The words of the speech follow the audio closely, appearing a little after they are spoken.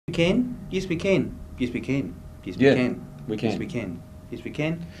We can. Yes, we can. Yes, we can. Yes, we Yeah, can. we can. Yes, we can. Yes, we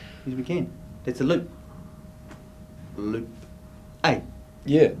can. Yes, we can. That's a loop. Loop. A.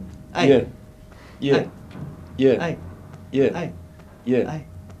 Yeah. A. Yeah. Yeah. A. Yeah. A. Yeah. A. Yeah. A.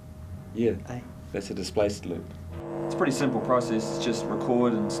 Yeah. A. That's a displaced loop. It's a pretty simple process. It's just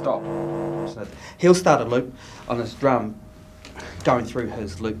record and stop. So he'll start a loop on his drum going through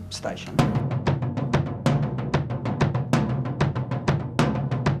his loop station.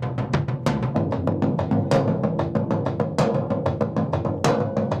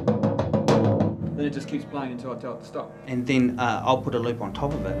 Then it just keeps playing until I tell it to stop. And then I'll put a loop on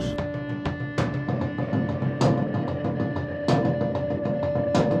top of it.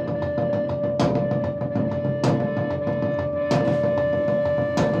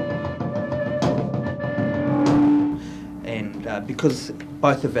 And because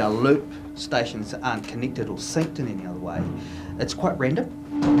both of our loop stations aren't connected or synced in any other way, it's quite random.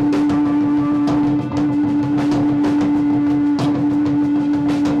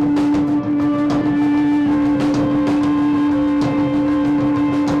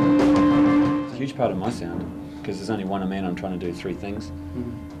 It's a huge part of my sound, because there's only one man, I'm trying to do three things.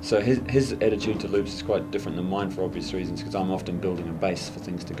 So his attitude to loops is quite different than mine for obvious reasons, because I'm often building a bass for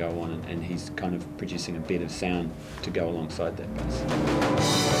things to go on, and he's kind of producing a bed of sound to go alongside that bass.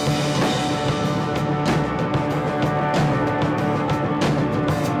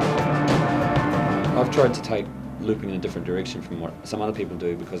 I've tried to take looping in a different direction from what some other people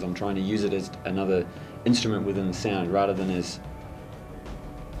do, because I'm trying to use it as another instrument within the sound rather than as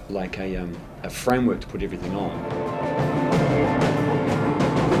like a framework to put everything on.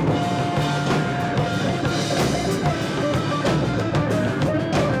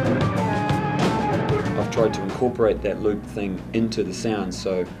 Tried to incorporate that loop thing into the sound,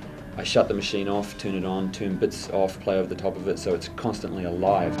 so I shut the machine off, turn it on, turn bits off, play over the top of it, so it's constantly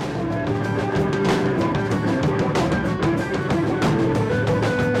alive.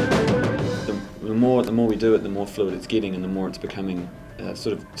 The more we do it, the more fluid it's getting, and the more it's becoming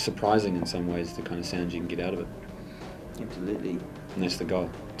sort of surprising in some ways, the kind of sound you can get out of it. Absolutely. And that's the goal,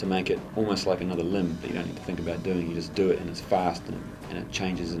 to make it almost like another limb that you don't need to think about doing. You just do it, and it's fast, and it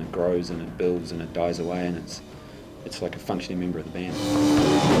changes, and it grows, and it builds, and it dies away, and it's like a functioning member of the band.